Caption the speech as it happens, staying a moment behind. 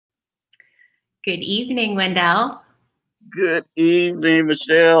Good evening, Wendell. Good evening,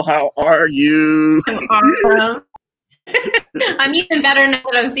 Michelle. How are you? I'm awesome. I'm even better now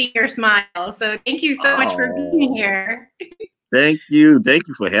that I'm seeing your smile. So thank you so much for being Oh, here. thank you. Thank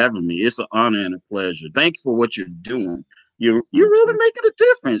you for having me. It's an honor and a pleasure. Thank you for what you're doing. You're really Mhm. making a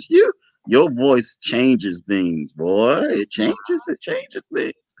difference. Your voice changes things, boy. It changes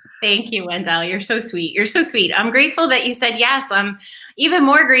things. Thank you, Wendell. You're so sweet. You're so sweet. I'm grateful that you said yes. I'm even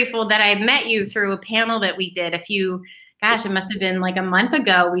more grateful that I met you through a panel that we did gosh, it must have been like a month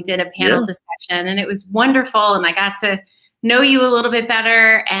ago. We did a panel Yeah. discussion and it was wonderful. And I got to know you a little bit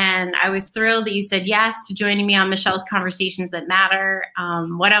better. And I was thrilled that you said yes to joining me on Michelle's Conversations That Matter.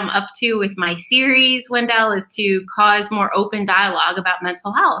 What I'm up to with my series, Wendell, is to cause more open dialogue about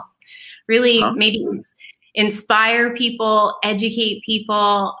mental health. Really, Huh? maybe inspire people, educate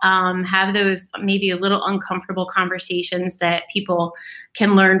people, have those maybe a little uncomfortable conversations that people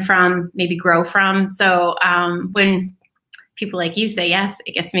can learn from, maybe grow from. So when people like you say yes,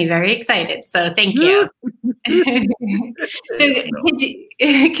 it gets me very excited. So thank you. So No.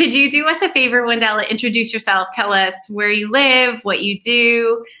 could you do us a favor, Wendell? Introduce yourself. Tell us where you live, what you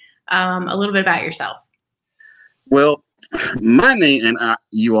do, a little bit about yourself. Well, my name and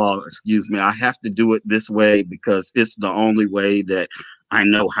you all, excuse me, I have to do it this way because it's the only way that I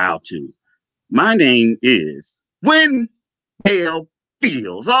know how to. My name is Wendell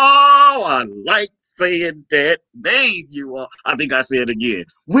Fields. Oh, I like saying that name, you all. I think I said it again.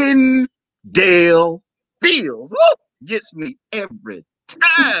 Wendell Fields. Woo! Gets me every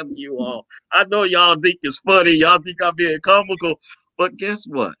time, you all. I know y'all think it's funny. Y'all think I'm being comical. But guess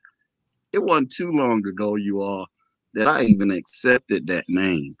what? It wasn't too long ago, you all, that I even accepted that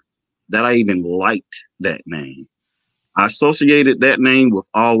name, that I even liked that name. I associated that name with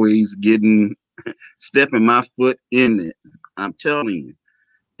always stepping my foot in it. I'm telling you,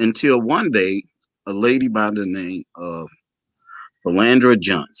 until one day, a lady by the name of Philandra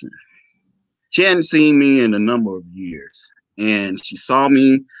Johnson, she hadn't seen me in a number of years, and she saw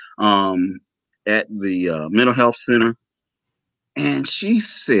me um, at the mental health center, and she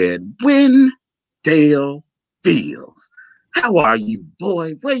said, Wendell Fields, how are you,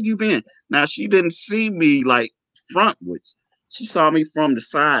 boy? Where you been? Now, she didn't see me like frontwards. She saw me from the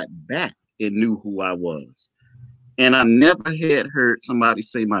side back and knew who I was. And I never had heard somebody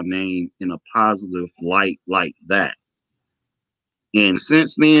say my name in a positive light like that. And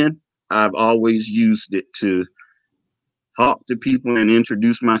since then, I've always used it to talk to people and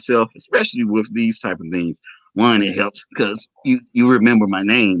introduce myself, especially with these type of things. One, it helps because you remember my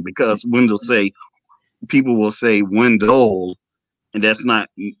name because people will say Wendell, and that's not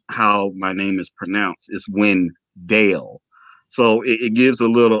how my name is pronounced. It's Wendell. So it gives a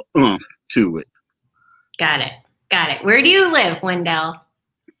little oomph to it. Got it. Got it. Where do you live, Wendell?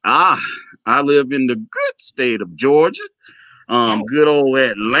 Ah, I live in the good state of Georgia. Nice. Good old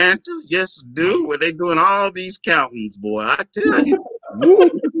Atlanta. Yes, do. Where they doing all these countings, boy. I tell you. Woo,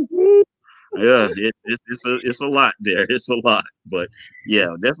 woo. Yeah, it's a lot there. It's a lot. But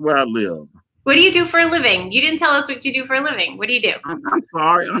yeah, that's where I live. What do you do for a living? You didn't tell us what you do for a living. What do you do? I'm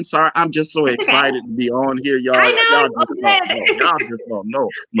sorry. I'm sorry. I'm just so It's okay. excited to be on here, y'all. I Y'all know. just don't know. Y'all just don't know.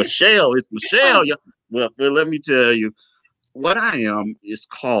 Michelle, it's Michelle. Y'all. Well, let me tell you, what I am is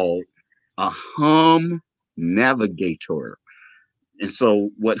called a hum navigator. And so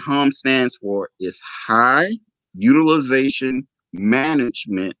what HUM stands for is High Utilization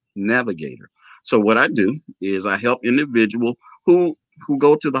Management Navigator. So what I do is I help individuals who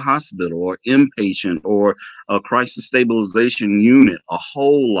go to the hospital or inpatient or a crisis stabilization unit a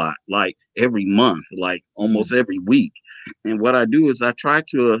whole lot, like every month, like almost every week. And what I do is I try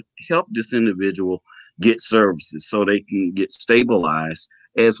to help this individual get services so they can get stabilized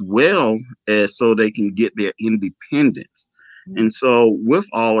as well as so they can get their independence. And so, with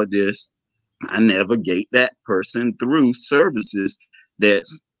all of this, I navigate that person through services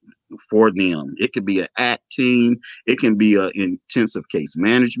that's for them. It could be an ACT team, it can be an intensive case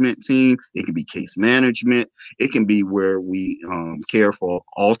management team, it can be case management, it can be where we care for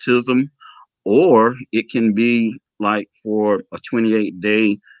autism, or it can be like for a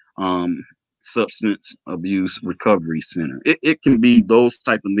 28-day substance abuse recovery center. It can be those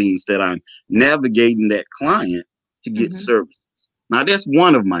type of things that I'm navigating that client to get Mm-hmm. services. Now that's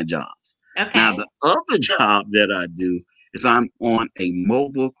one of my jobs. Now Okay. the other job that I do is I'm on a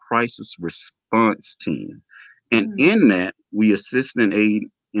mobile crisis response team. And Mm-hmm. in that, we assist and aid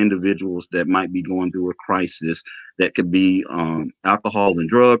individuals that might be going through a crisis that could be alcohol and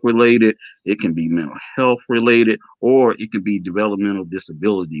drug related, it can be mental health related, or it could be developmental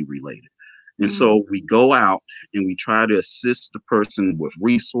disability related. And so we go out and we try to assist the person with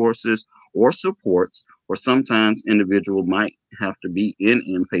resources or supports, or sometimes individual might have to be in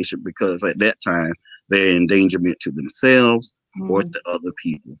inpatient because at that time they're endangerment to themselves or to other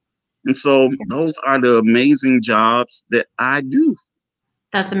people. And so those are the amazing jobs that I do.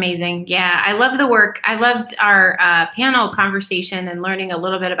 That's amazing. Yeah, I love the work. I loved our panel conversation and learning a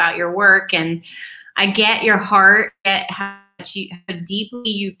little bit about your work. And I get your heart, get how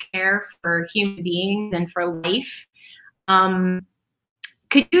deeply you care for human beings and for life.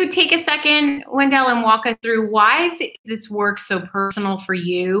 Could you take a second, Wendell, and walk us through why is this work so personal for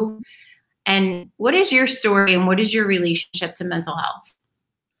you? And what is your story and what is your relationship to mental health?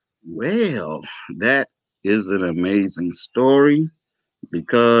 Well, that is an amazing story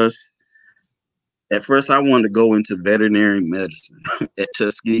because at first I wanted to go into veterinary medicine at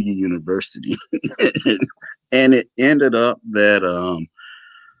Tuskegee University. And it ended up that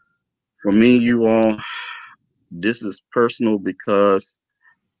for me, you all, this is personal because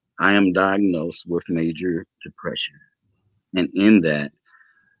I am diagnosed with major depression. And in that,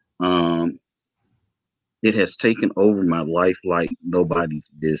 it has taken over my life like nobody's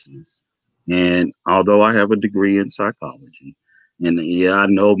business. And although I have a degree in psychology, and yeah, I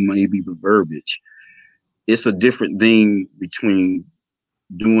know maybe the verbiage, it's a different thing between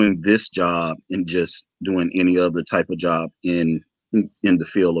doing this job and just doing any other type of job in the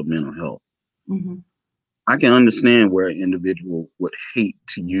field of mental health. Mm-hmm. I can understand where an individual would hate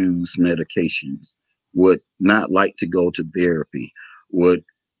to use medications, would not like to go to therapy, would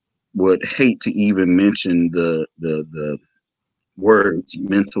hate to even mention the words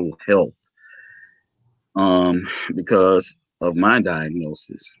mental health, because of my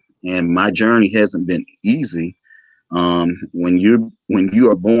diagnosis. And my journey hasn't been easy. When you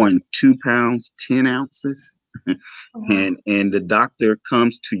are born 2 pounds 10 ounces, and the doctor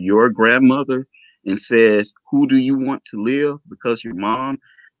comes to your grandmother and says, "Who do you want to live?" Because your mom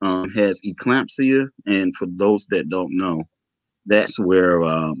has eclampsia, and for those that don't know, that's where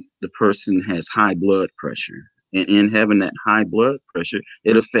the person has high blood pressure. And in having that high blood pressure,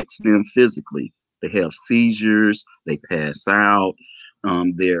 it affects them physically. They have seizures, they pass out,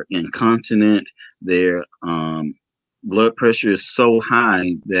 they're incontinent, their blood pressure is so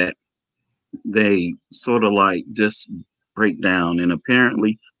high that they sort of like just break down. And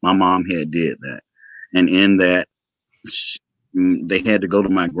apparently my mom had did that. And in that, they had to go to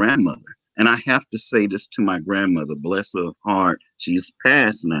my grandmother. And I have to say this to my grandmother, bless her heart. She's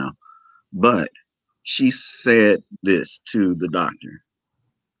passed now, but she said this to the doctor: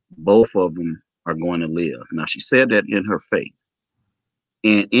 both of them are going to live. Now, she said that in her faith.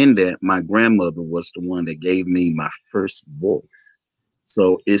 And in that, my grandmother was the one that gave me my first voice.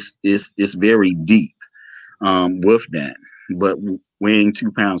 So it's very deep with that. But weighing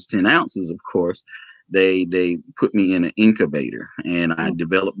 2 pounds 10 ounces, of course, they put me in an incubator, and I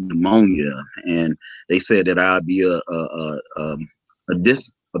developed pneumonia, and they said that I'd be a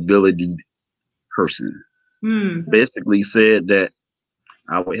disability person. Basically said that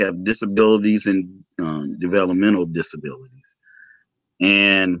I would have disabilities and developmental disabilities.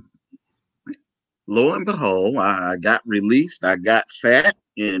 And lo and behold, I got released. I got fat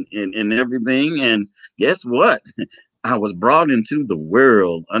and everything. And guess what? I was brought into the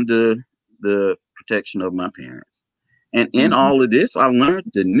world under the protection of my parents. And in all of this, I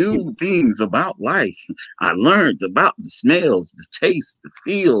learned the new things about life. I learned about the smells, the tastes, the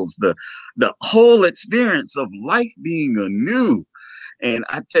feels, the whole experience of life being anew. And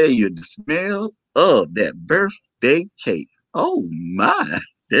I tell you, the smell of that birthday cake. Oh my,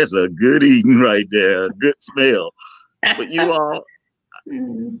 there's a good eating right there, a good smell. But you all,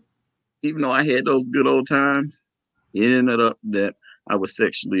 even though I had those good old times, it ended up that I was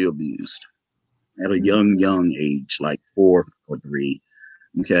sexually abused at a young age, like 4 or 3.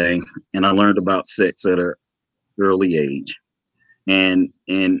 Okay. And I learned about sex at an early age. And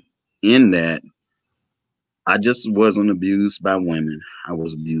in that, I just wasn't abused by women. I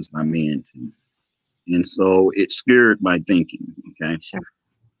was abused by men too. And so it scared my thinking. Okay. Sure.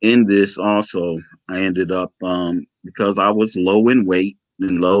 In this also, I ended up, because I was low in weight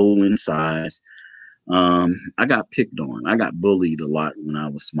and low in size, I got picked on. I got bullied a lot when I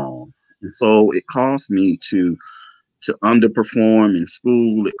was small. And so it caused me to underperform in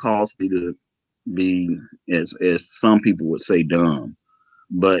school. It caused me to be, as some people would say, dumb.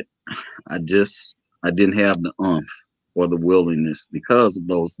 But I didn't have the umph or the willingness because of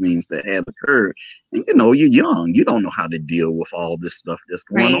those things that had occurred. And you know, you're young. You don't know how to deal with all this stuff that's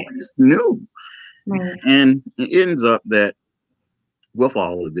going on. It's new. And it ends up that with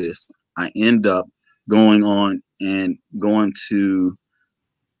all of this, I end up going on and going to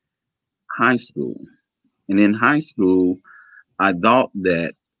high school. And in high school, I thought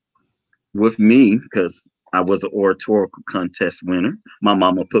that with me, because I was an oratorical contest winner. My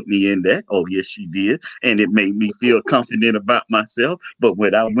mama put me in that. Oh, yes, she did. And it made me feel confident about myself. But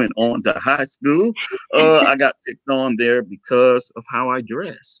when I went on to high school, I got picked on there because of how I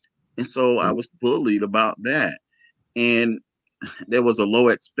dressed. And so I was bullied about that. And there was a low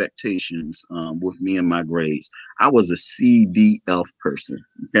expectations with me and my grades. I was a CDF person.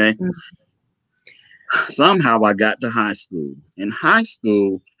 Okay. Somehow I got to high school. In high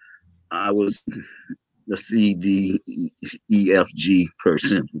school, I was the CDEFG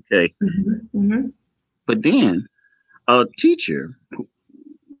person. Okay. But then a teacher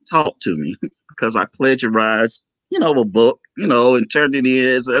talked to me because I plagiarized, a book, and turned it in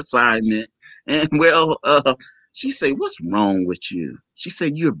as an assignment. And she said, "What's wrong with you?" She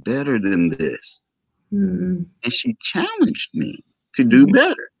said, "You're better than this." And she challenged me to do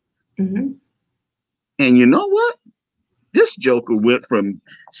better. And you know what? This joker went from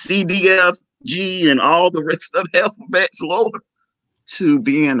C, D, F, G, and all the rest of the alphabets lower to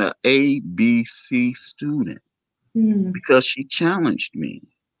being an A, B, C student because she challenged me.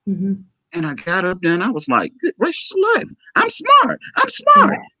 And I got up there and I was like, good gracious alive, I'm smart. I'm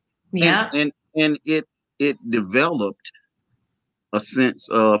smart. Yeah. And it developed a sense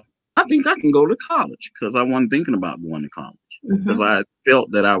of, I think I can go to college, because I wasn't thinking about going to college because I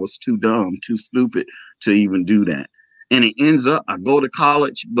felt that I was too dumb, too stupid to even do that. And it ends up, I go to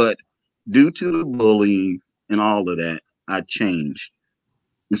college, but due to the bullying and all of that, I changed.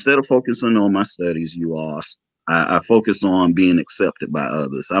 Instead of focusing on my studies, I focused on being accepted by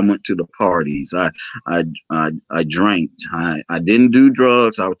others. I went to the parties. I drank. I didn't do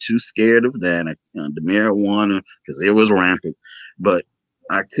drugs. I was too scared of that. The marijuana, because it was rampant, but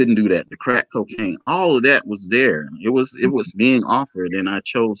I couldn't do that. The crack cocaine, all of that was there. It was being offered, and I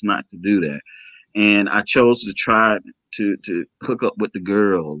chose not to do that. And I chose to try to hook up with the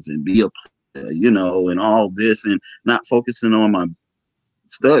girls and be a and all this, and not focusing on my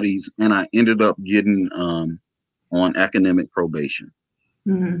studies. And I ended up getting on academic probation.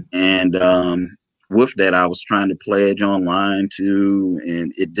 And with that, I was trying to pledge online too,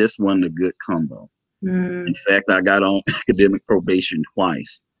 and it just wasn't a good combo. In fact, I got on academic probation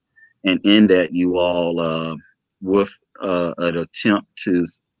twice. And in that, you all, with an attempt to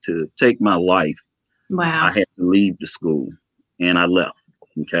take my life, Wow. I had to leave the school, and I left.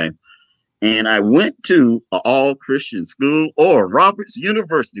 Okay. And I went to an all Christian school, or Roberts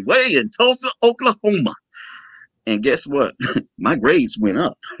University, way in Tulsa, Oklahoma. And guess what? My grades went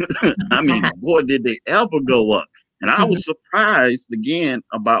up. I mean, boy, did they ever go up. And I was surprised again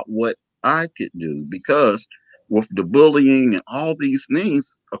about what I could do, because with the bullying and all these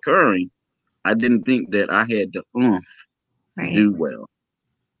things occurring, I didn't think that I had the oomph to do well.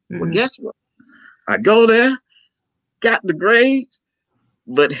 Well, guess what? I go there, got the grades,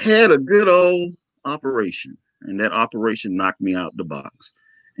 but had a good old operation. And that operation knocked me out the box.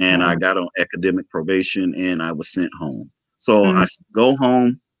 And I got on academic probation, and I was sent home. So I go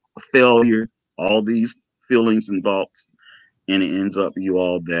home, a failure, all these feelings and thoughts. And it ends up, you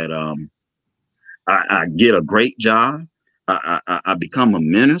all, that I get a great job. I become a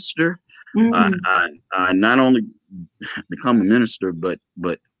minister. I not only become a minister, but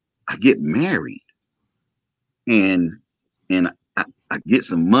I get married. And I get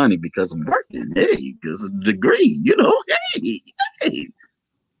some money because I'm working. Hey, because of the degree, hey,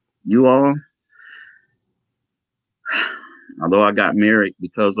 you all. Although I got married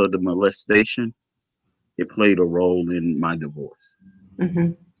because of the molestation, it played a role in my divorce.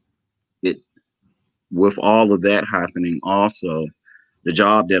 It, with all of that happening, also the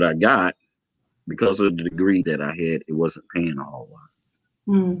job that I got, because of the degree that I had, it wasn't paying a whole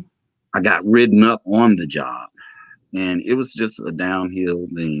lot. I got ridden up on the job, and it was just a downhill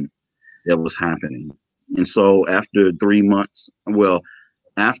thing that was happening. And so after 3 months,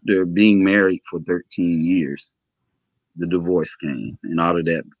 after being married for 13 years, the divorce came. And out of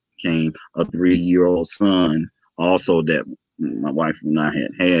that came a 3-year-old son, also, that my wife and I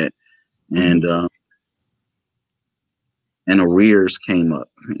had. And arrears came up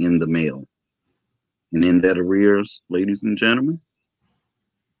in the mail. And in that arrears, ladies and gentlemen,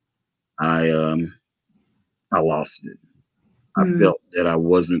 I lost it. I felt that I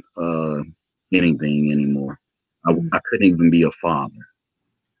wasn't anything anymore. I couldn't even be a father.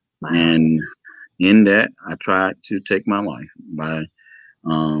 Wow. And in that, I tried to take my life by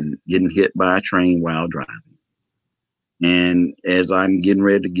getting hit by a train while driving. And as I'm getting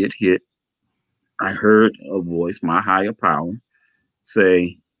ready to get hit, I heard a voice, my higher power,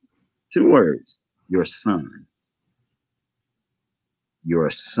 say 2 words: your son.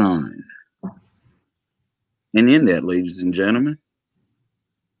 Your son. And in that, ladies and gentlemen,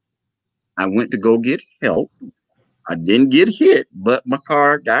 I went to go get help. I didn't get hit, but my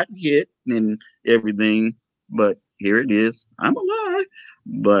car got hit and everything. But here it is. I'm alive.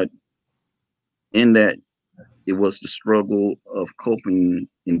 But in that, it was the struggle of coping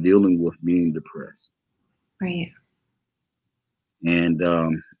and dealing with being depressed. Right. And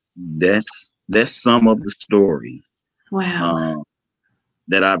that's some of the story Wow.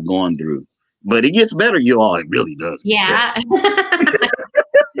 that I've gone through. But it gets better, you all. It really does. Yeah.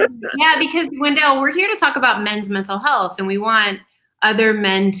 Yeah, because Wendell, we're here to talk about men's mental health, and we want other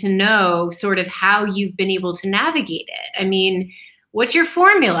men to know sort of how you've been able to navigate it. I mean, what's your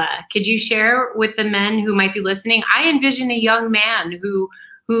formula? Could you share with the men who might be listening? I envision a young man who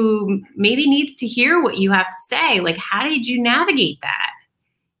maybe needs to hear what you have to say. Like, how did you navigate that?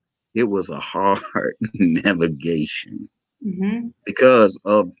 It was a hard navigation Mm-hmm. because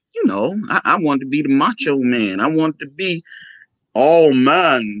of, I wanted to be the macho man. I wanted to be all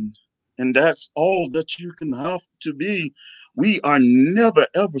man. And that's all that you can have to be. We are never,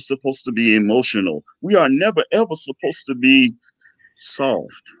 ever supposed to be emotional. We are never, ever supposed to be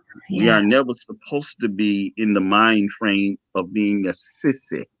soft. We Yeah. are never supposed to be in the mind frame of being a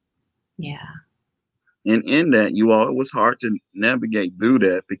sissy. Yeah. And in that, you all, it was hard to navigate through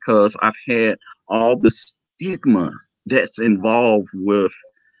that because I've had all the stigma that's involved with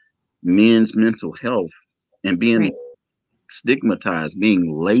men's mental health and being Right. stigmatized,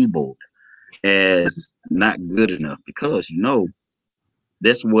 being labeled as not good enough because,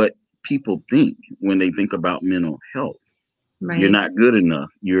 that's what people think when they think about mental health. Right. You're not good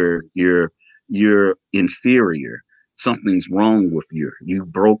enough. You're inferior. Something's wrong with you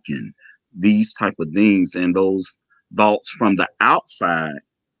broken. These type of things, and those thoughts from the outside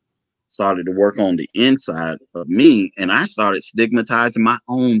started to work on the inside of me, and I started stigmatizing my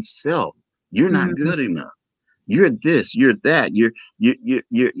own self. You're not Mm-hmm. good enough. You're this. You're that. You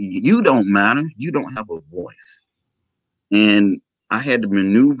don't matter. You don't have a voice. And I had to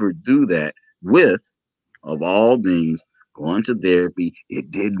maneuver through that with, of all things, going to therapy.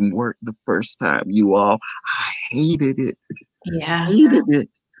 It didn't work the first time, you all. I hated it. Yeah. Hated it.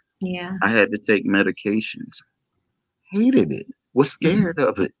 Yeah. I had to take medications. Hated it. Was scared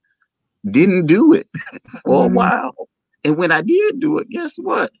of it. Didn't do it for a Mm-hmm. while. And when I did do it, guess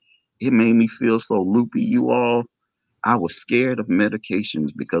what? It made me feel so loopy, you all. I was scared of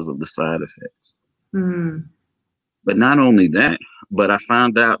medications because of the side effects. Mm. But not only that, but I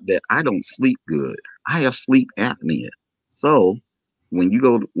found out that I don't sleep good. I have sleep apnea. So when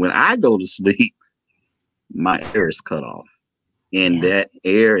I go to sleep, my air is cut off. And Yeah. that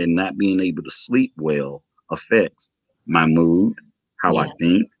air and not being able to sleep well affects my mood, how I Yeah.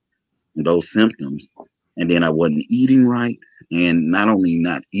 think, and those symptoms. And then I wasn't eating right. And not only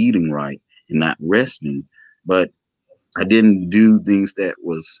not eating right and not resting, but I didn't do things that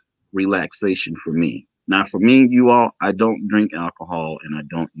was relaxation for me. Now, for me, you all, I don't drink alcohol and I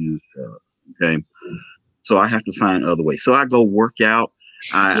don't use drugs. Okay. So I have to find other ways. So I go work out.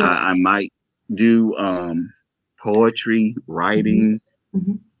 Yeah. I might do poetry, Mm-hmm. writing.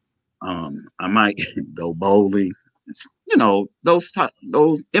 Mm-hmm. I might go bowling. It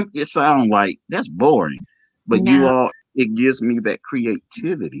sound like that's boring, but you No. all, it gives me that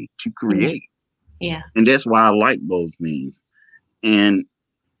creativity to Yeah. create. Yeah. And that's why I like those things. And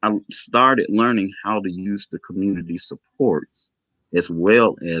I started learning how to use the community supports as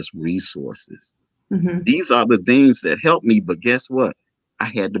well as resources. Mm-hmm. These are the things that help me, but guess what? I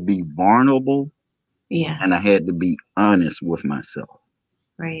had to be vulnerable Yeah. and I had to be honest with myself.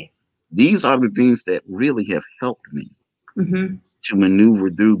 Right. These are the things that really have helped me Mm-hmm. to maneuver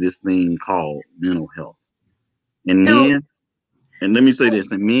through this thing called mental health. And So, men, and let me say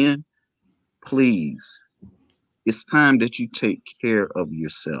this, and men, please, it's time that you take care of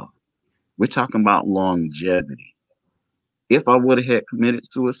yourself. We're talking about longevity. If I would have had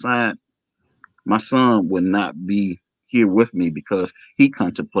committed suicide, my son would not be here with me because he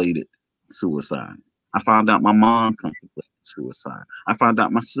contemplated suicide. I found out my mom contemplated suicide. I found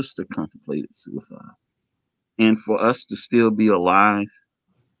out my sister contemplated suicide. And for us to still be alive,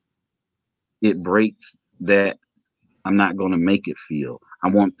 it breaks that I'm not going to make it feel. I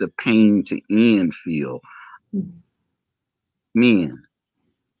want the pain to end feel. Men,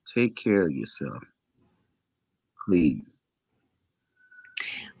 take care of yourself, please.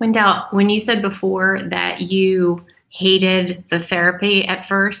 Wendell, when you said before that you hated the therapy at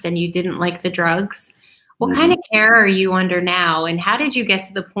first and you didn't like the drugs, what kind of care are you under now? And how did you get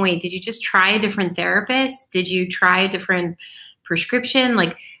to the point? Did you just try a different therapist? Did you try a different prescription?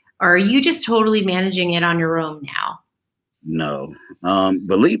 Like, or are you just totally managing it on your own now? No.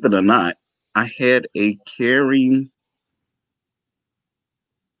 Believe it or not, I had a caring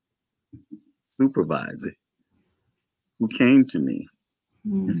supervisor who came to me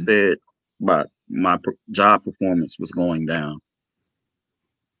and Mm. said my job performance was going down.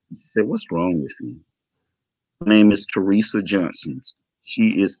 She said, "What's wrong with you?" Her name is Teresa Johnson.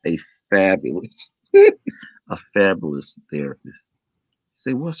 She is a fabulous, a fabulous therapist. She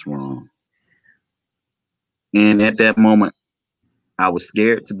said, "What's wrong?" And at that moment, I was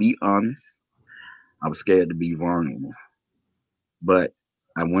scared to be honest. I was scared to be vulnerable. But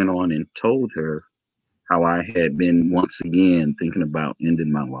I went on and told her how I had been once again thinking about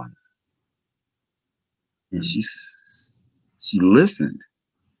ending my life. And she listened.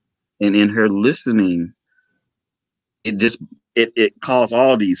 And in her listening, it just it caused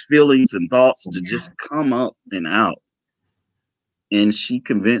all these feelings and thoughts to just come up and out. And she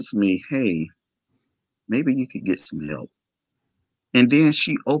convinced me, hey, maybe you could get some help. And then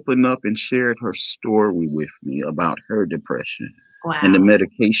she opened up and shared her story with me about her depression and the Wow.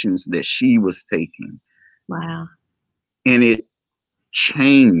 medications that she was taking. Wow. And it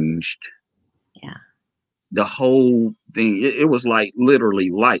changed Yeah. the whole thing. It was like literally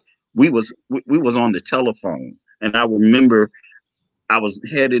like we was on the telephone, and I remember I was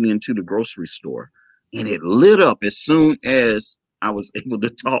heading into the grocery store, and it lit up as soon as I was able to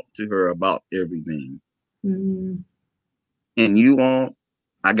talk to her about everything. Mm. And you all,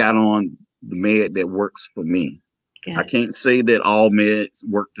 I got on the med that works for me. I Good. can't say that all meds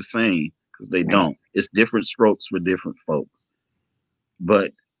work the same because they Right. don't. It's different strokes for different folks.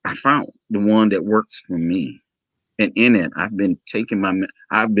 But I found the one that works for me. And in it, I've been taking my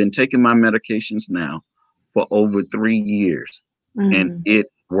medications now for over 3 years, and Mm.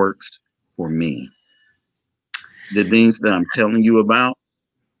 it works for me. The things that I'm telling you about,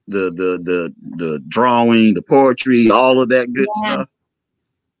 the drawing, the poetry, all of that good Yeah. stuff,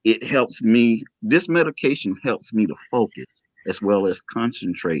 it helps me. This medication helps me to focus as well as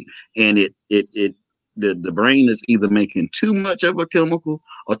concentrate. And the brain is either making too much of a chemical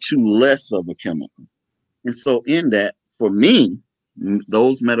or too less of a chemical. And so in that, for me,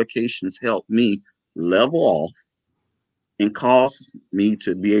 those medications help me level off and cause me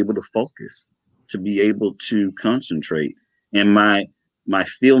to be able to focus, to be able to concentrate. And my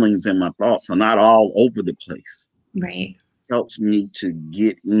feelings and my thoughts are not all over the place. Right. Helps me to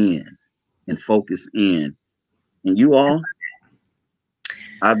get in and focus in. And you all,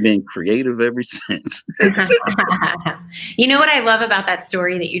 I've been creative ever since. You know what I love about that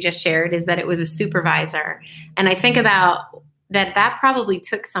story that you just shared is that it was a supervisor. And I think about that probably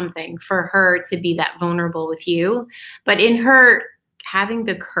took something for her to be that vulnerable with you. But in her having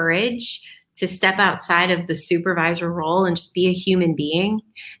the courage to step outside of the supervisor role and just be a human being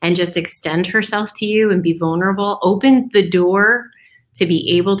and just extend herself to you and be vulnerable, opened the door to be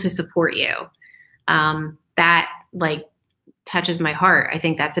able to support you. That like touches my heart. I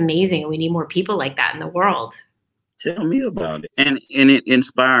think that's amazing. We need more people like that in the world. Tell me about it. And it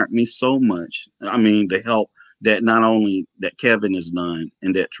inspired me so much. I mean, the help that not only that Kevin has done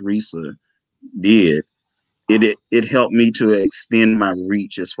and that Teresa did, it helped me to extend my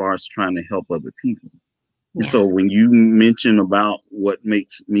reach as far as trying to help other people. And Yeah. so when you mention about what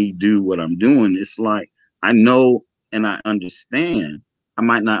makes me do what I'm doing, it's like I know and I understand. I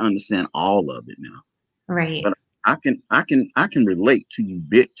might not understand all of it now, Right. but I can relate to you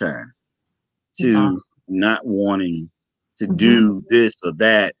big time That's awesome. to not wanting to Mhm. do this or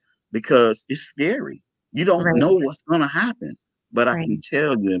that because it's scary. You don't Right. know what's going to happen. But I Right. can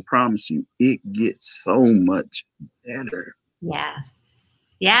tell you and promise you, it gets so much better. Yes.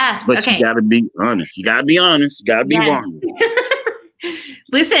 Yes. But you Okay. got to be honest. You got to be honest. You got to be Yes. vulnerable.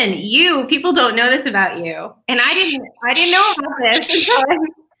 Listen, people don't know this about you. And I didn't know about this until I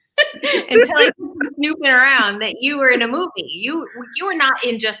was snooping around that you were in a movie. You were not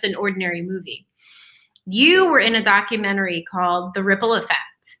in just an ordinary movie. You were in a documentary called The Ripple Effect.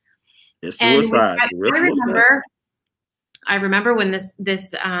 It's And suicide. The ripple effect. I remember when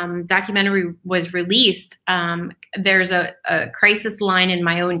this documentary was released. There's a crisis line in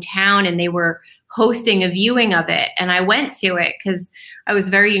my own town, and they were hosting a viewing of it, and I went to it because I was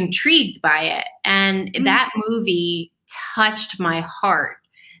very intrigued by it. And that movie touched my heart.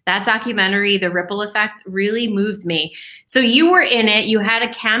 That documentary, The Ripple Effect, really moved me. So you were in it. You had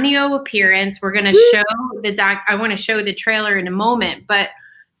a cameo appearance. We're going to show I want to show the trailer in a moment, but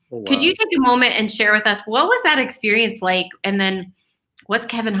Oh, wow. could you take a moment and share with us what was that experience like, and then what's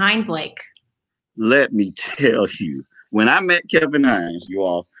Kevin Hines like? Let me tell you, when I met Kevin Hines, you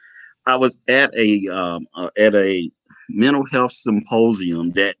all, I was at a mental health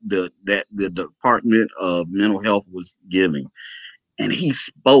symposium that the Department of Mental Health was giving, and he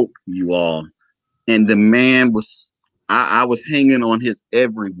spoke, you all. And the man was, I was hanging on his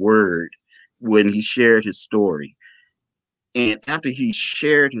every word when he shared his story. And after he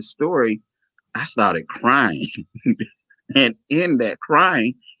shared his story, I started crying. And in that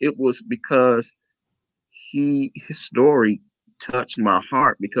crying, it was because his story touched my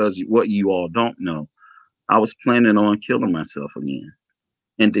heart, because what you all don't know, I was planning on killing myself again.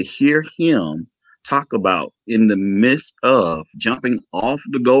 And to hear him talk about, in the midst of jumping off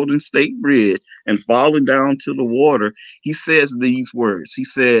the Golden State Bridge and falling down to the water, he says these words. He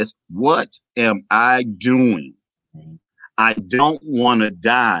says, "What am I doing? I don't want to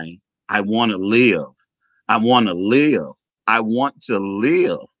die. I want to live. I want to live. I want to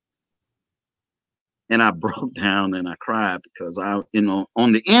live." And I broke down and I cried, because on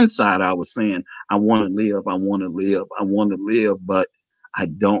the inside, I was saying, I want to live. I want to live. I want to live, but I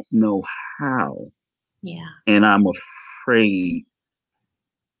don't know how. Yeah. And I'm afraid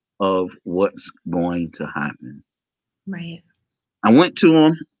of what's going to happen. Right. I went to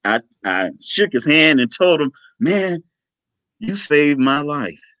him. I shook his hand and told him, "Man, you saved my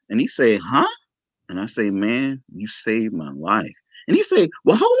life." And he said, "Huh?" And I say, "Man, you saved my life." And he said,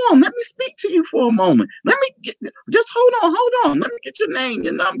 "Well, hold on. Let me speak to you for a moment. Just hold on. Let me get your name,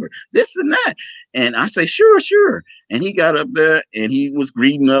 your number, this and that." And I say, "Sure, sure." And he got up there and he was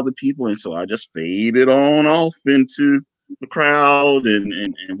greeting other people. And so I just faded on off into the crowd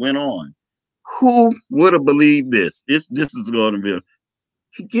and went on. Who would have believed this? This is going to be.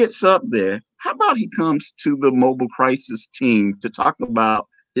 He gets up there. How about he comes to the mobile crisis team to talk about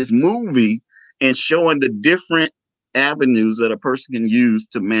his movie and showing the different avenues that a person can use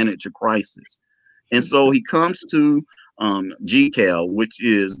to manage a crisis. And so he comes to GCAL, which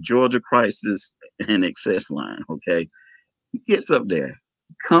is Georgia Crisis and Access Line. Okay. He gets up there,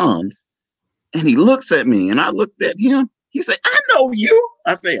 comes, and he looks at me, and I looked at him. He said, "I know you."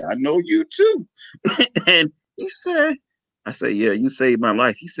 I say, "I know you too." And he said, I say, "Yeah, you saved my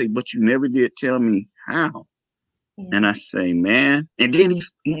life." He said, "But you never did tell me how." Yeah. And I say, "Man," and then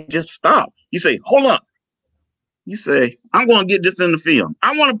he just stopped. You say, "Hold up." You say, "I'm going to get this in the film.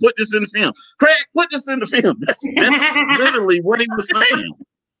 I want to put this in the film. Craig, put this in the film." That's literally what he was saying.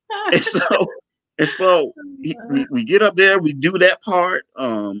 And so we get up there, we do that part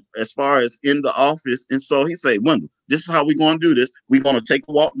as far as in the office. And so he said, "Wendell, this is how we're going to do this. We're going to take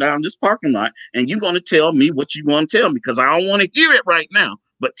a walk down this parking lot, and you're going to tell me what you're going to tell me, because I don't want to hear it right now,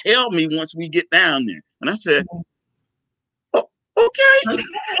 but tell me once we get down there." And I said, "Oh, okay."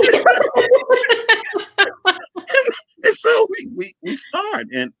 And so we start,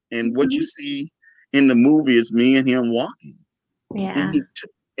 and what you see in the movie is me and him walking. Yeah.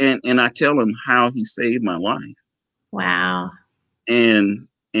 And I tell him how he saved my life. Wow. And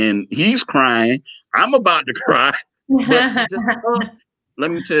he's crying. I'm about to cry, but he just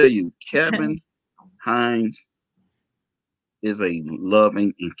let me tell you, Kevin Hines is a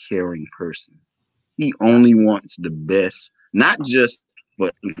loving and caring person. He only wants the best, not just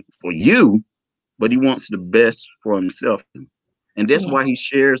for you, but he wants the best for himself. And that's Yeah. why he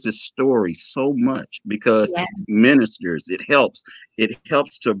shares his story so much, because Yeah. ministers, it helps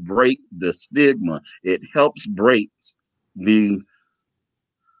to break the stigma. It helps break the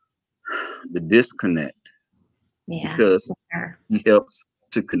disconnect, Yeah. because Sure. he helps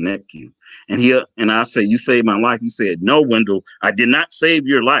to connect you. And I say, "You saved my life." He said, "No, Wendell, I did not save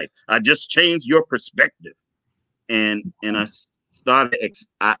your life. I just changed your perspective." And I started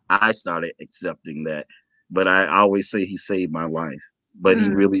accepting that. But I always say he saved my life. But he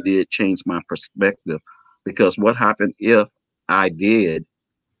Mm, really did change my perspective, because what happened if I did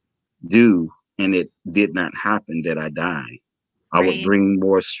do and it did not happen that I died? I would right. bring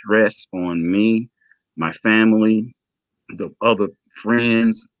more stress on me, my family, the other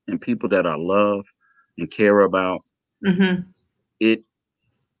friends and people that I love and care about. Mm-hmm. It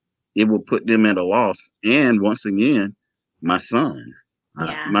it will put them at a loss. And once again, my son.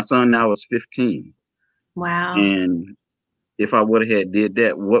 Yeah. My son now is 15. Wow. And if I would have had did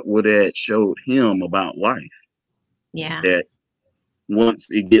that, what would have showed him about life? Yeah. That once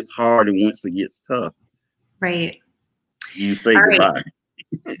it gets hard and once it gets tough, Right. you say All right. goodbye.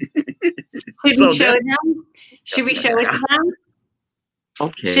 Should we So show that's them? Should we show it to them?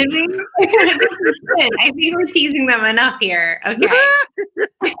 okay. Should we? I think we're teasing them enough here. Okay.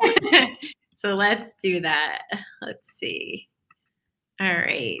 So let's do that. Let's see. All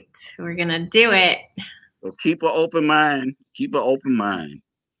right. We're going to do it. So keep an open mind. Keep an open mind.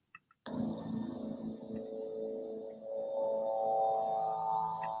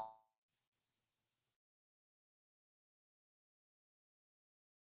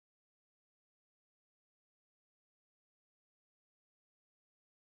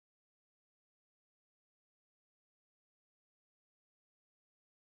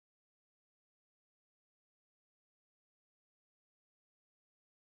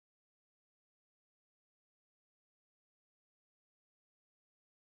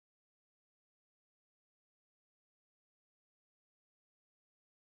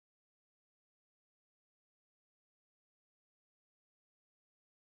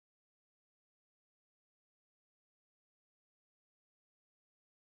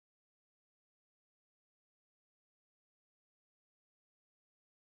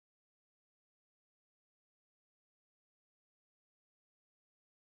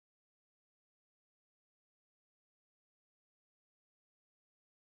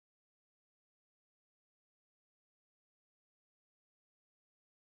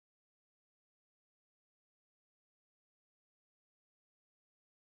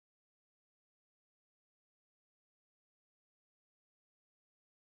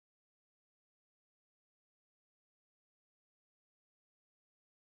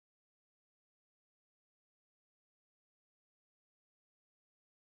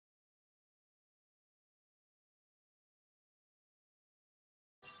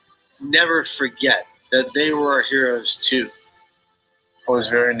 never forget that they were our heroes too. I was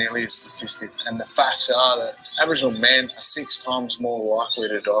very nearly a statistic, and the facts are that Aboriginal men are 6 times more likely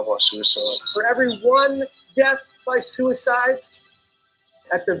to die by suicide. For every 1 death by suicide,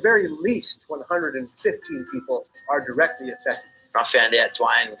 at the very least 115 people are directly affected. I found out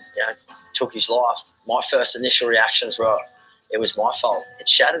Dwayne took his life. My first initial reactions were, it was my fault. It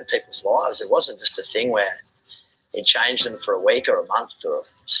shattered people's lives. It wasn't just a thing where it changed them for a week or a month or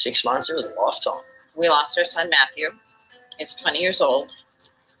 6 months. It was a lifetime. We lost our son, Matthew. He's 20 years old.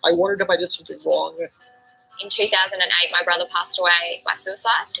 I wondered if I did something wrong. In 2008, my brother passed away by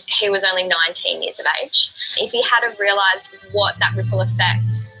suicide. He was only 19 years of age. If he had have realised what that ripple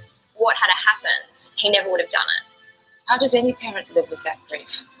effect, what had happened, he never would have done it. How does any parent live with that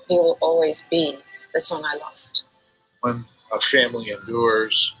grief? He will always be the son I lost. When a family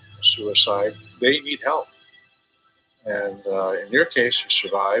endures suicide, they need help. And in your case, you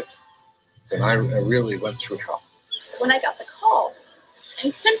survived, and I really went through hell. When I got the call,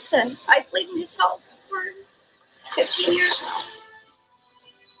 and since then, I've lived myself for 15 years now.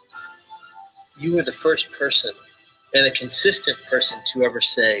 You were the first person and a consistent person to ever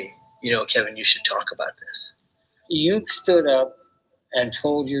say, you know, Kevin, you should talk about this. You stood up and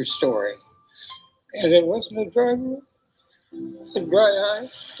told your story. And there wasn't a dry eye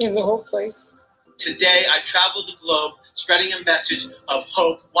in the whole place. Today, I travel the globe spreading a message of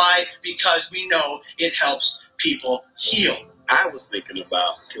hope. Why? Because we know it helps people heal. I was thinking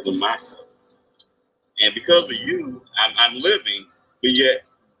about killing myself. And because of you, I'm living, but yet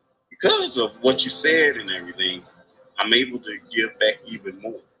because of what you said and everything, I'm able to give back even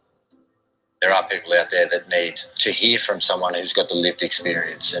more. There are people out there that need to hear from someone who's got the lived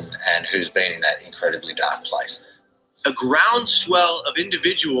experience and who's been in that incredibly dark place. A groundswell of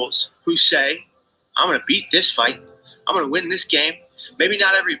individuals who say, I'm going to beat this fight. I'm going to win this game. Maybe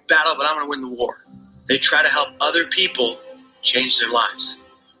not every battle, but I'm going to win the war. They try to help other people change their lives.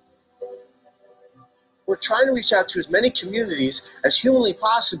 We're trying to reach out to as many communities as humanly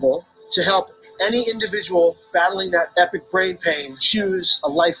possible to help any individual battling that epic brain pain choose a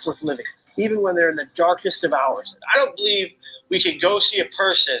life worth living, even when they're in the darkest of hours. I don't believe we can go see a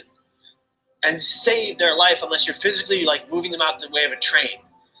person and save their life unless you're physically like moving them out the way of a train.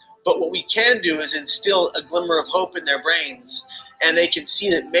 But what we can do is instill a glimmer of hope in their brains, and they can see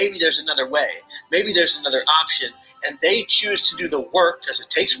that maybe there's another way, maybe there's another option, and they choose to do the work, because it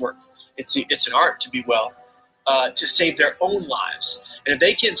takes work. It's an art to be well, to save their own lives. And if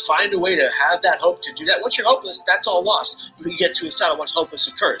they can find a way to have that hope to do that, once you're hopeless, that's all lost. You can get suicidal once hopeless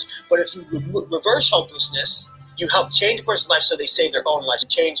occurs. But if you reverse hopelessness, you help change a person's life so they save their own lives,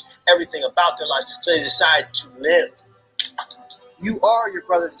 change everything about their lives so they decide to live. You are your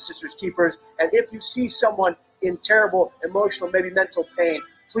brothers and sisters keepers, and if you see someone in terrible emotional, maybe mental pain,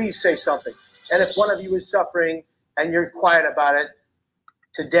 please say something. And if one of you is suffering and you're quiet about it,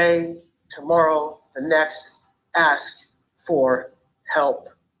 today, tomorrow, the next, ask for help.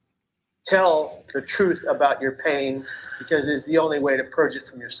 Tell the truth about your pain, because it's the only way to purge it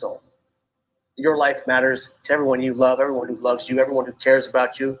from your soul. Your life matters to everyone you love, everyone who loves you, everyone who cares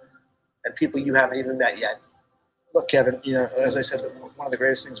about you, and people you haven't even met yet. Look, Kevin, you know, as I said, one of the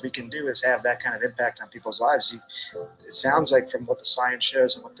greatest things we can do is have that kind of impact on people's lives. It sounds like from what the science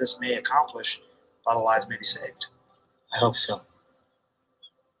shows and what this may accomplish, a lot of lives may be saved. I hope so.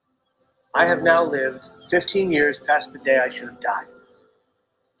 I have now lived 15 years past the day I should have died.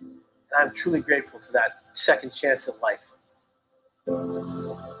 And I'm truly grateful for that second chance at life.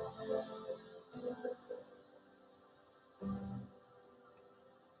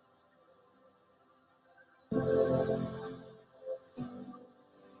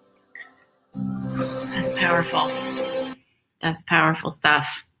 That's powerful. That's powerful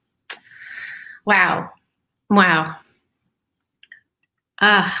stuff. Wow. Wow.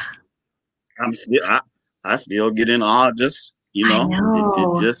 I'm still, I still get in awe. Just you know,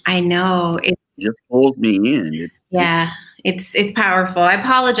 I know. It just pulls me in. It's powerful. I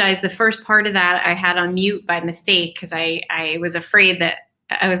apologize. The first part of that I had on mute by mistake because I was afraid that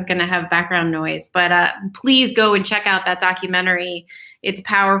I was going to have background noise. But please go and check out that documentary. It's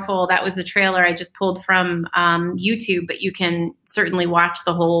powerful. That was the trailer I just pulled from YouTube, but you can certainly watch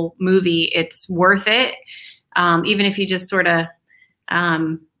the whole movie. It's worth it. Even if you just sort of,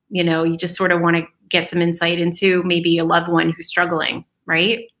 you just sort of want to get some insight into maybe a loved one who's struggling,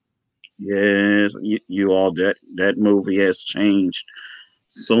 right? Yes, you all, that movie has changed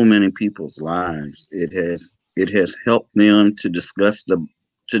so many people's lives. It has helped them to discuss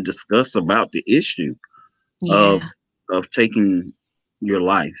about the issue of taking your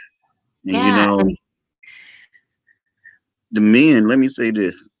life. And the men, let me say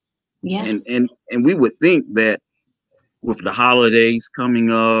this, Yeah. And we would think that with the holidays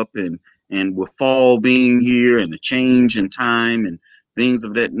coming up and with fall being here and the change in time and things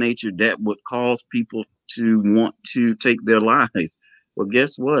of that nature, that would cause people to want to take their lives. Well,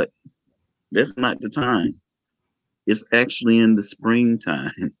 guess what? That's not the time. It's actually in the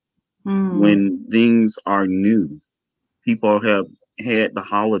springtime when things are new. People have had the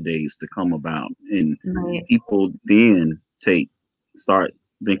holidays to come about, and people then start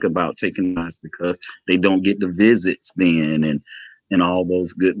think about taking lives because they don't get the visits then, and all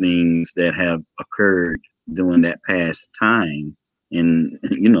those good things that have occurred during that past time in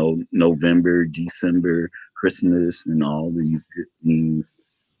November, December, Christmas, and all these good things.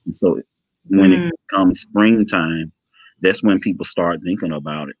 And so when it comes springtime, that's when people start thinking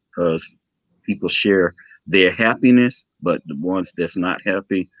about it, because people share their happiness, but the ones that's not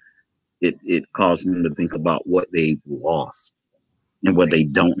happy, it causes them to think about what they've lost and what they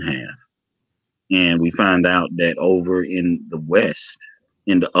don't have. And we find out that over in the West,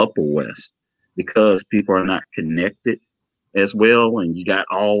 in the upper West, because people are not connected as well, and you got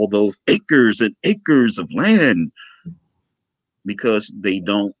all those acres and acres of land, because they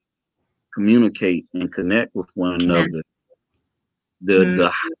don't communicate and connect with one another,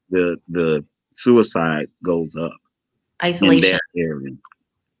 the suicide goes up isolation in that area.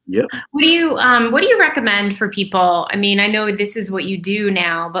 Yep. What do you recommend for people? I mean, I know this is what you do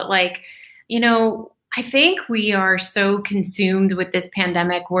now, but like, I think we are so consumed with this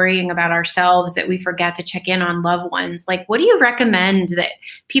pandemic, worrying about ourselves, that we forget to check in on loved ones. Like, what do you recommend that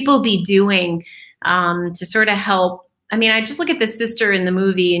people be doing to sort of help? I mean, I just look at this sister in the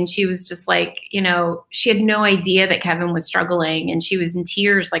movie, and she was just like, she had no idea that Kevin was struggling, and she was in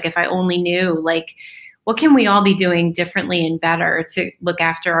tears. Like, if I only knew, like, what can we all be doing differently and better to look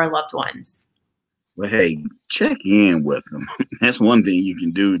after our loved ones? Well, hey, check in with them. That's one thing you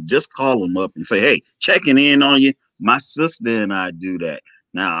can do. Just call them up and say, hey, checking in on you. My sister and I do that.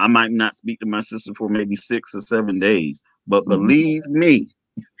 Now, I might not speak to my sister for maybe 6 or 7 days, but believe me,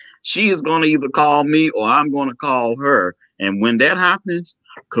 she is going to either call me or I'm going to call her. And when that happens,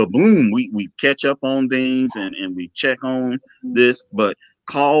 kaboom, we catch up on things and we check on this. But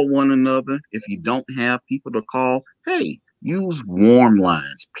call one another. If you don't have people to call, hey, use warm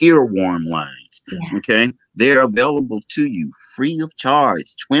lines, pure warm lines. Yeah. Okay. They're available to you free of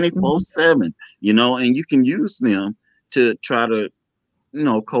charge, 24/7, and you can use them to try to,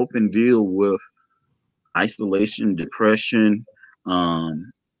 cope and deal with isolation, depression.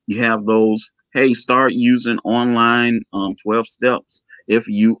 You have those, hey, start using online 12 steps if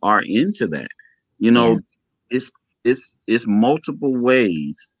you are into that. It's multiple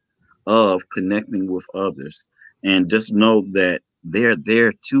ways of connecting with others, and just know that they're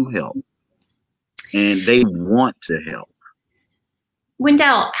there to help and they want to help.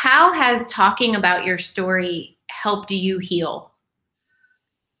 Wendell, how has talking about your story helped you heal?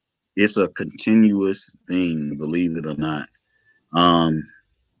 It's a continuous thing, believe it or not.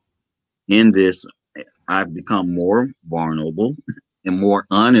 In this, I've become more vulnerable and more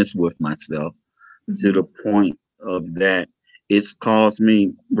honest with myself, to the point of that it's caused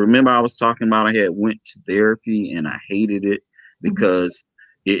me. Remember, I was talking about I had went to therapy and I hated it because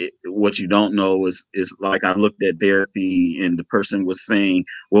what you don't know is like, I looked at therapy and the person was saying,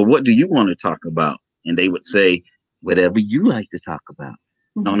 well, what do you want to talk about? And they would say, whatever you like to talk about.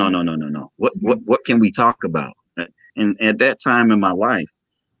 No. What can we talk about? And at that time in my life,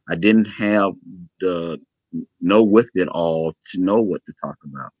 I didn't have the know with it all to know what to talk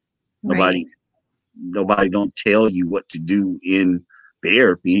about. Right. Nobody don't tell you what to do in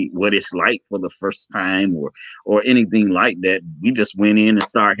therapy, what it's like for the first time or anything like that. We just went in and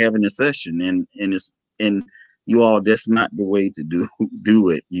started having a session, and you all, that's not the way to do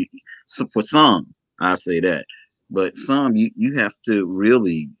it. So for some, I say that, but some you have to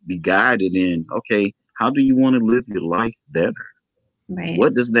really be guided in, okay, how do you want to live your life better? Right.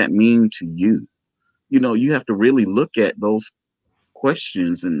 What does that mean to you? You have to really look at those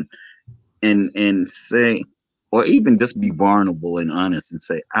questions and say, or even just be vulnerable and honest and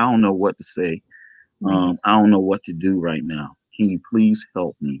say, I don't know what to say. I don't know what to do right now. Can you please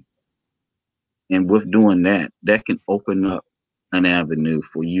help me? And with doing that, that can open up an avenue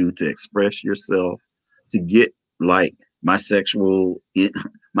for you to express yourself, to get like my sexual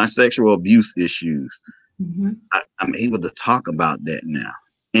abuse issues. I'm able to talk about that now.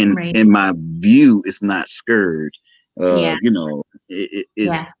 And my view is not scared.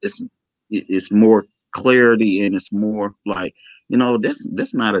 It's more clarity, and it's more like,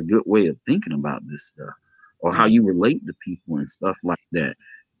 that's not a good way of thinking about this stuff, or how you relate to people and stuff like that.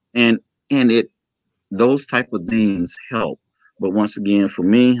 And those type of things help. But once again, for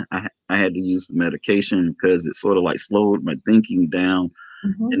me, I had to use the medication because it sort of like slowed my thinking down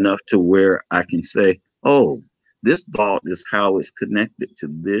enough to where I can say, oh, this thought is how it's connected to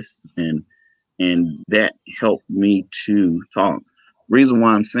this, and that helped me to talk. Reason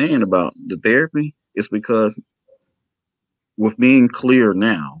why I'm saying about the therapy is because with being clear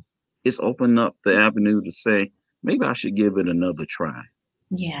now, it's opened up the avenue to say, maybe I should give it another try.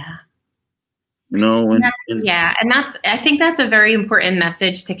 Yeah. You know, yeah. And I think that's a very important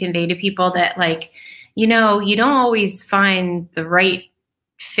message to convey to people, that like, you know, you don't always find the right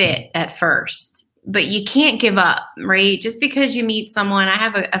fit at first, but you can't give up, right? Just because you meet someone. I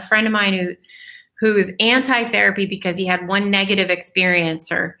have a friend of mine who's anti-therapy because he had one negative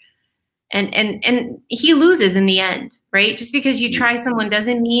experience, and he loses in the end, right? Just because you try someone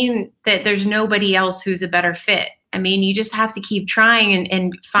doesn't mean that there's nobody else who's a better fit. I mean, you just have to keep trying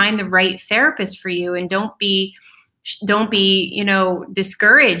and find the right therapist for you, and don't be, you know,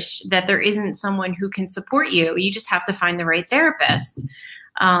 discouraged that there isn't someone who can support you. You just have to find the right therapist.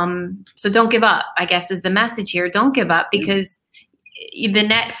 So don't give up, I guess, is the message here. Don't give up, because the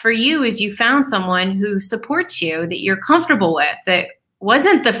net for you is you found someone who supports you, that you're comfortable with, that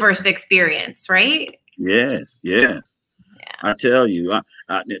wasn't the first experience, right? Yes, yes. Yeah. I tell you,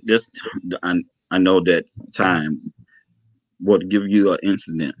 I know that time would give you an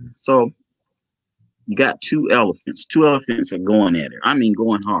incident. So you got two elephants. Two elephants are going at it. I mean,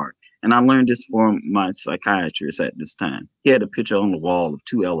 going hard. And I learned this from my psychiatrist at this time. He had a picture on the wall of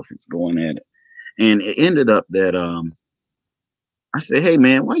two elephants going at it. And it ended up that I said, hey,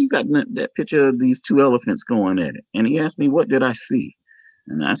 man, why you got that picture of these two elephants going at it? And he asked me, what did I see?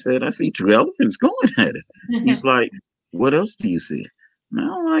 And I said, I see two elephants going at it. He's like, what else do you see? And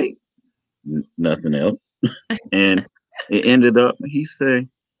I'm like, nothing else. And it ended up, he said,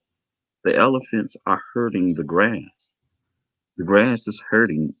 the elephants are hurting the grass. The grass is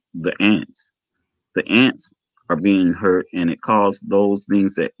hurting the ants. The ants are being hurt, and it caused those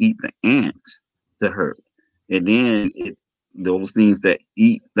things that eat the ants to hurt. And then those things that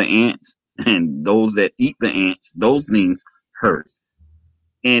eat the ants and those that eat the ants, those things hurt.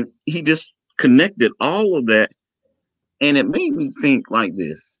 And he just connected all of that. And it made me think like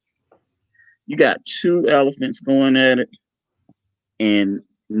this. You got two elephants going at it, and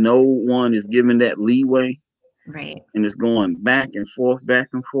no one is giving that leeway. Right. And it's going back and forth, back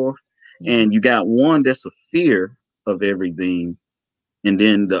and forth. Yeah. And you got one that's a fear of everything. And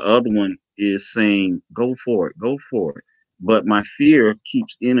then the other one is saying, go for it, go for it. But my fear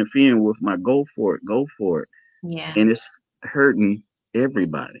keeps interfering with my go for it, go for it. Yeah. And it's hurting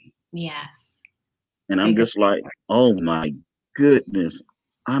everybody. Yes. And I'm just like, oh my goodness,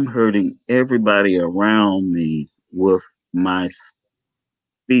 I'm hurting everybody around me with my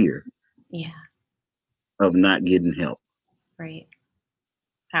fear of not getting help. Right.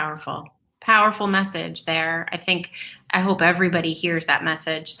 Powerful message there. I hope everybody hears that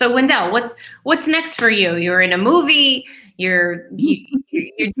message. So Wendell, what's next for you? You're in a movie, you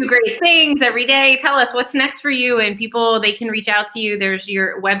do great things every day. Tell us what's next for you, and people, they can reach out to you. There's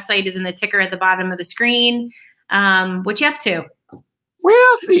your website is in the ticker at the bottom of the screen. What you up to?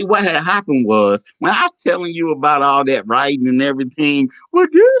 Well, see, what had happened was when I was telling you about all that writing and everything, well,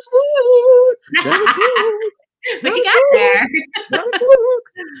 guess what? But you got there.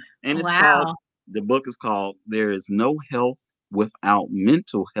 And it's called, the book is called There Is No Health Without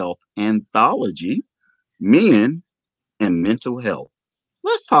Mental Health Anthology, Men and Mental Health.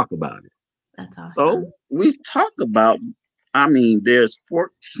 Let's talk about it. That's awesome. So we talk about, I mean, there's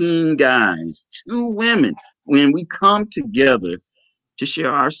 14 guys, 2 women. When we come together to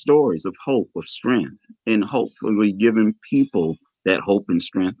share our stories of hope, of strength, and hopefully giving people that hope and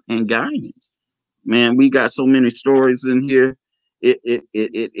strength and guidance. Man, we got so many stories in here.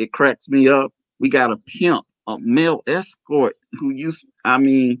 It cracks me up. We got a pimp, a male escort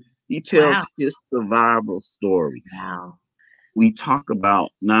he tells his survival story. Wow. We talk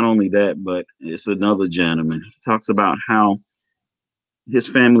about not only that, but it's another gentleman. He talks about how his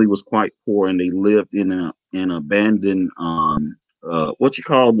family was quite poor and they lived in an abandoned what you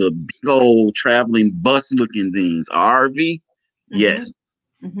call the big old traveling bus looking things, RV. Mm-hmm. Yes.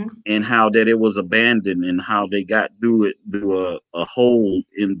 Mm-hmm. And how that it was abandoned and how they got through a hole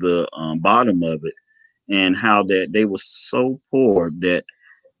in the bottom of it, and how that they were so poor that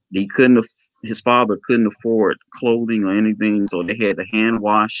his father couldn't afford clothing or anything, so they had to hand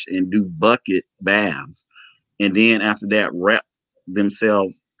wash and do bucket baths, and then after that wrap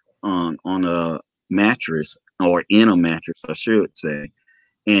themselves on a mattress, or in a mattress I should say,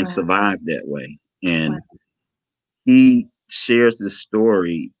 and survive that way. And he shares this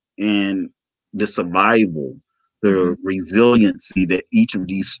story and the survival the resiliency that each of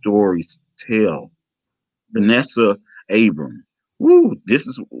these stories tell. Vanessa Abram, woo, this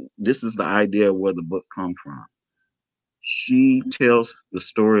is the idea of where the book comes from. She tells the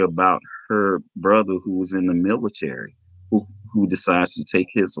story about her brother who was in the military, who decides to take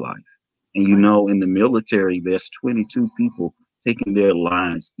his life. And you know, in the military, there's 22 people taking their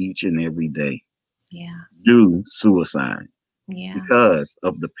lives each and every day. Yeah. Do suicide. Yeah. Because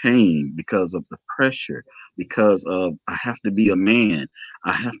of the pain, because of the pressure, because of I have to be a man.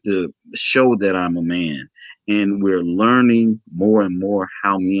 I have to show that I'm a man. And we're learning more and more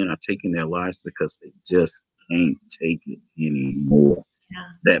how men are taking their lives because they just can't take it anymore.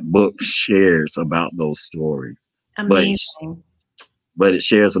 Yeah. That book shares about those stories. Amazing. But it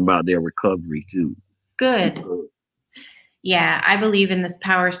shares about their recovery too. Good. Yeah, I believe in this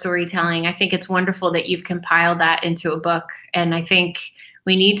power storytelling. I think it's wonderful that you've compiled that into a book. And I think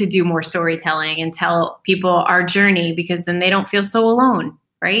we need to do more storytelling and tell people our journey, because then they don't feel so alone,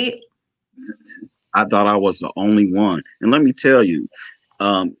 right? I thought I was the only one. And let me tell you,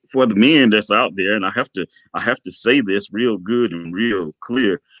 for the men that's out there, and I have to say this real good and real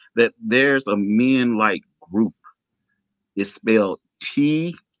clear, that there's a men-like group. It's spelled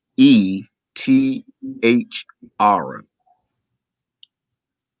TETHR.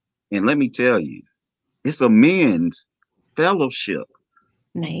 And let me tell you, it's a men's fellowship.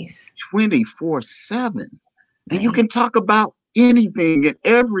 Nice. 24/7. Nice. And you can talk about anything and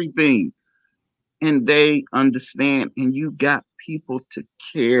everything. And they understand. And you got people to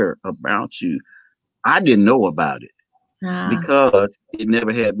care about you. I didn't know about it because it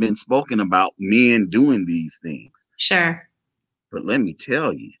never had been spoken about, men doing these things. Sure. But let me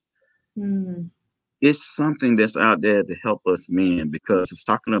tell you, it's something that's out there to help us men, because it's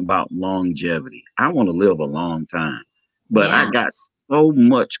talking about longevity. I want to live a long time, but I got so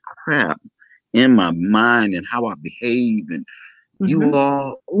much crap in my mind and how I behave, and you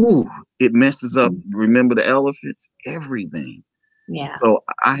all, it messes up. Remember the elephants, everything. Yeah. So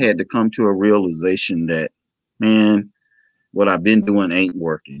I had to come to a realization that, man, what I've been doing ain't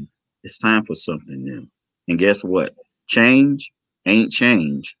working. It's time for something new. And guess what? Change ain't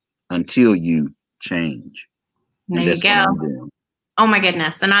change until you change. There you go. Oh my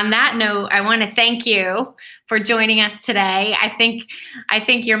goodness. And on that note, I want to thank you for joining us today. I think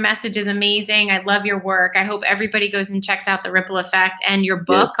your message is amazing. I love your work. I hope everybody goes and checks out The Ripple Effect and your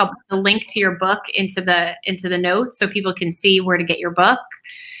book. I'll put the link to your book into the notes so people can see where to get your book.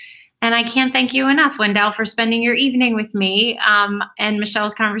 And I can't thank you enough, Wendell, for spending your evening with me and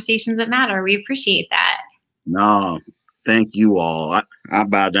Michelle's Conversations That Matter. We appreciate that. No, thank you all. I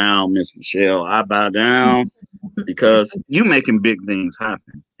bow down, Miss Michelle. I bow down. Because you making big things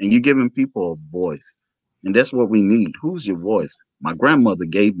happen and you're giving people a voice. And that's what we need. Who's your voice? My grandmother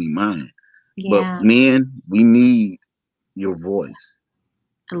gave me mine. Yeah. But men, we need your voice.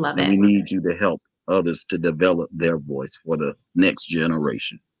 I love it. We need you to help others to develop their voice for the next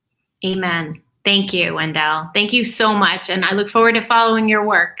generation. Amen. Thank you, Wendell. Thank you so much. And I look forward to following your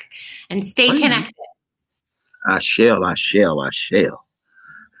work, and stay connected. I shall.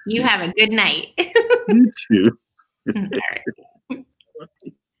 You have a good night. You too. All right.